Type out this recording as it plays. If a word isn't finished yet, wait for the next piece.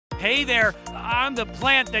Hey there, I'm the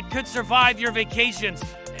plant that could survive your vacations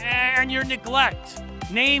and your neglect.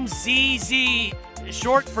 Name ZZ,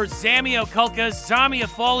 short for Zamioculcas,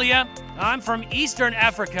 zamiifolia. I'm from Eastern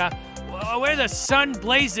Africa, where the sun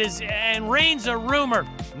blazes and rain's a rumor.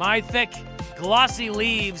 My thick, glossy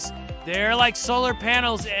leaves, they're like solar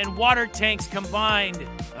panels and water tanks combined.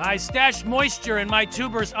 I stash moisture in my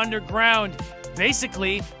tubers underground.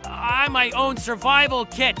 Basically, I'm my own survival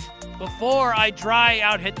kit. Before I dry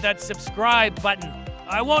out, hit that subscribe button.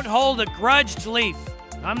 I won't hold a grudged leaf.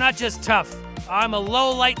 I'm not just tough, I'm a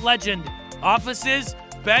low-light legend. Offices,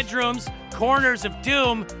 bedrooms, corners of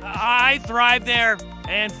doom, I thrive there.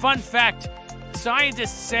 And fun fact,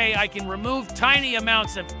 scientists say I can remove tiny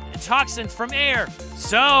amounts of toxins from air.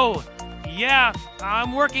 So, yeah,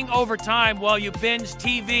 I'm working overtime while you binge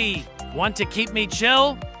TV. Want to keep me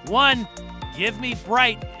chill? 1, give me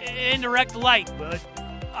bright, indirect light, but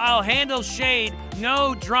I'll handle shade,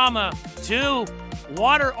 no drama. 2,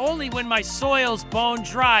 water only when my soil's bone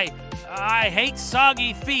dry. I hate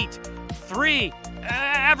soggy feet. 3,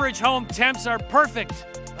 average home temps are perfect.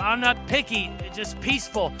 I'm not picky, just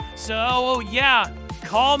peaceful. So yeah,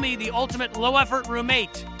 call me the ultimate low-effort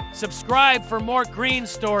roommate. Subscribe for more green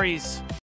stories.